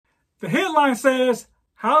The headline says,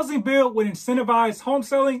 housing bill would incentivize home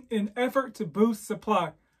selling in effort to boost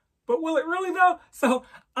supply. But will it really though? So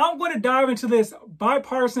I'm going to dive into this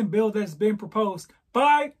bipartisan bill that's been proposed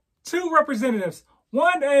by two representatives.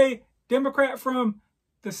 One, a Democrat from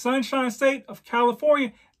the Sunshine State of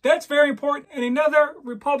California. That's very important. And another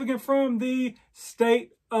Republican from the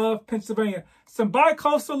state of Pennsylvania. Some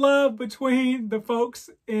bi-coastal love between the folks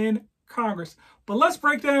in Congress. But let's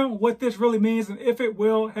break down what this really means and if it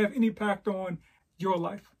will have any impact on your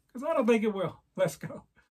life. Because I don't think it will. Let's go.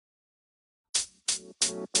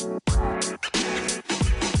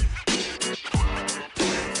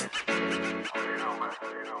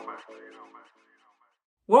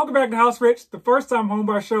 Welcome back to House Rich, the first time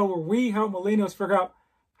homebuyer show where we help millennials figure out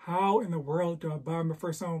how in the world do I buy my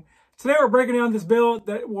first home. Today we're breaking down this bill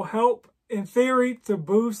that will help, in theory, to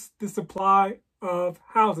boost the supply of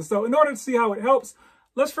houses. So in order to see how it helps,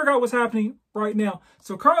 let's figure out what's happening right now.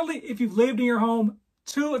 So currently, if you've lived in your home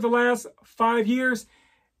 2 of the last 5 years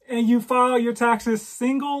and you file your taxes as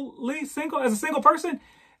a single person,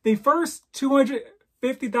 the first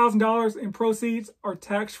 $250,000 in proceeds are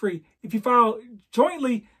tax-free. If you file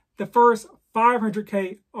jointly, the first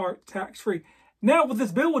 $500K are tax-free. Now, what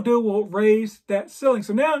this bill will do will raise that ceiling.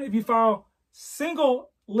 So now, if you file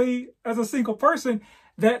singly as a single person,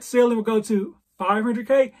 that ceiling will go to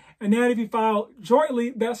 $500K. And now, if you file jointly,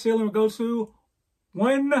 that ceiling will go to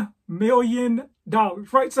 $1 million,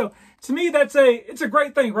 right? So to me, it's a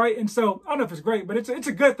great thing, right? And so I don't know if it's great, but it's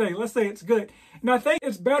a good thing. Let's say it's good. And I think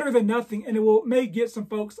it's better than nothing, and it may get some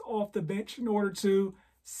folks off the bench in order to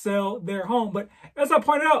sell their home. But as I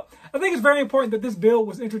pointed out, I think it's very important that this bill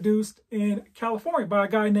was introduced in California by a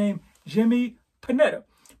guy named Jimmy Panetta,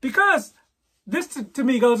 because this to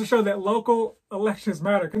me goes to show that local elections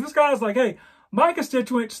matter. Because this guy's like, hey, my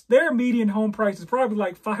constituents, their median home price is probably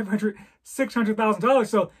like $500,000, $600,000.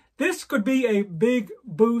 So this could be a big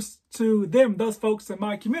boost to them, those folks in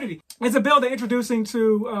my community. It's a bill they're introducing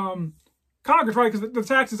to Congress, right? Because the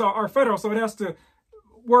taxes are federal, so it has to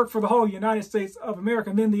work for the whole United States of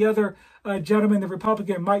America. And then the other gentleman, the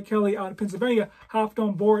Republican, Mike Kelly out of Pennsylvania, hopped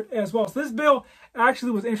on board as well. So this bill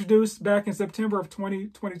actually was introduced back in September of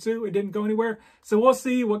 2022. It didn't go anywhere. So we'll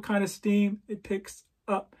see what kind of steam it picks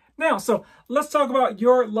up. Now, so let's talk about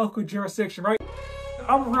your local jurisdiction, right?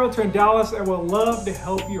 I'm a realtor in Dallas and would love to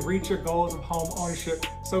help you reach your goals of home ownership.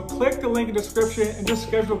 So click the link in the description and just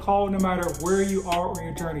schedule a call no matter where you are on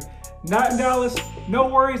your journey. Not in Dallas? No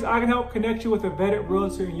worries, I can help connect you with a vetted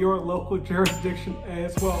realtor in your local jurisdiction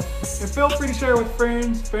as well. And feel free to share with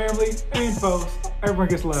friends, family, and foes. Everyone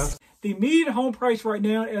gets love. The median home price right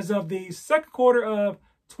now as of the second quarter of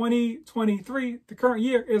 2023, the current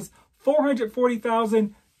year, is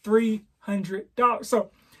 $440,300. So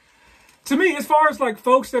to me, as far as like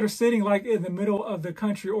folks that are sitting like in the middle of the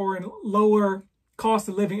country or in lower cost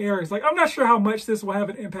of living areas, like I'm not sure how much this will have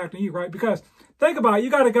an impact on you, right? Because think about it, you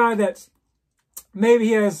got a guy that's maybe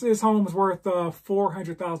his home is worth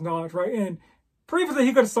 $400,000, right? And previously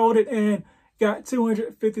he could have sold it and got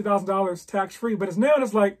 $250,000 tax free, but now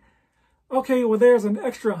it's like, okay, well there's an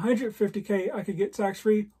extra $150K I could get tax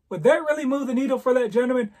free. Would that really move the needle for that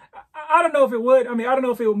gentleman? I don't know if it would. I mean, I don't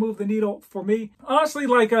know if it would move the needle for me. Honestly,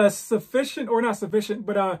 like sufficient, or not sufficient,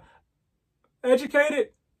 but educated,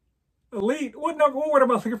 elite, what word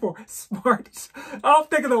am I looking for? Smart. I'll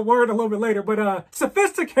think of the word a little bit later, but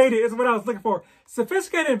sophisticated is what I was looking for.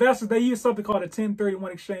 Sophisticated investors, they use something called a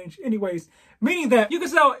 1031 exchange anyways, meaning that you can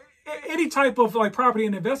sell any type of like property,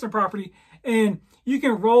 an investment property, and you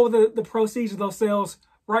can roll the proceeds of those sales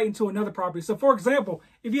right into another property. So for example,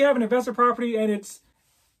 if you have an investment property and it's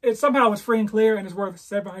somehow free and clear and it's worth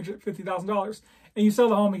 $750,000, and you sell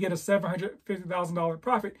the home and get a $750,000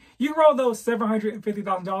 profit, you roll those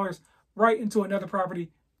 $750,000 right into another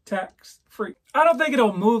property tax-free. I don't think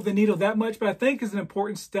it'll move the needle that much, but I think it's an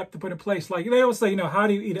important step to put in place. Like they always say, how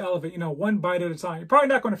do you eat an elephant? One bite at a time. You're probably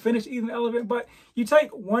not going to finish eating the elephant, but you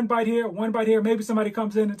take one bite here, maybe somebody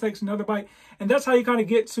comes in and takes another bite, and that's how you kind of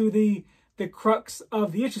get to the crux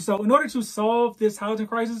of the issue. So in order to solve this housing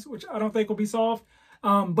crisis, which I don't think will be solved,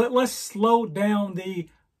 but let's slow down the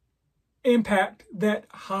impact that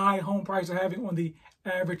high home prices are having on the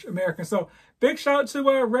average American. So big shout out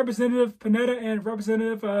to Representative Panetta and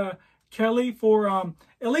Representative Kelly for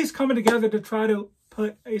at least coming together to try to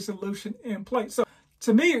put a solution in place. So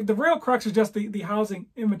to me, the real crux is just the housing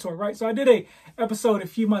inventory, right? So I did a episode a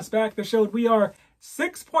few months back that showed we are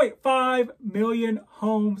 6.5 million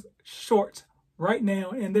homes short right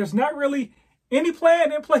now, and there's not really any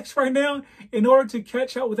plan in place right now in order to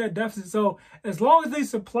catch up with that deficit. So as long as the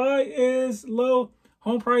supply is low,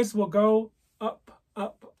 home prices will go up,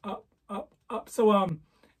 up, up, up, up. So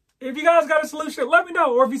if you guys got a solution, let me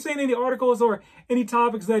know. Or if you've seen any articles or any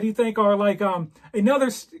topics that you think are like another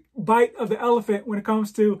bite of the elephant when it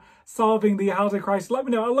comes to solving the housing crisis, let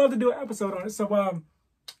me know. I'd love to do an episode on it. So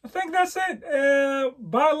I think that's it.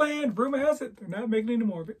 Buy land, rumor has it, they're not making any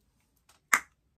more of it.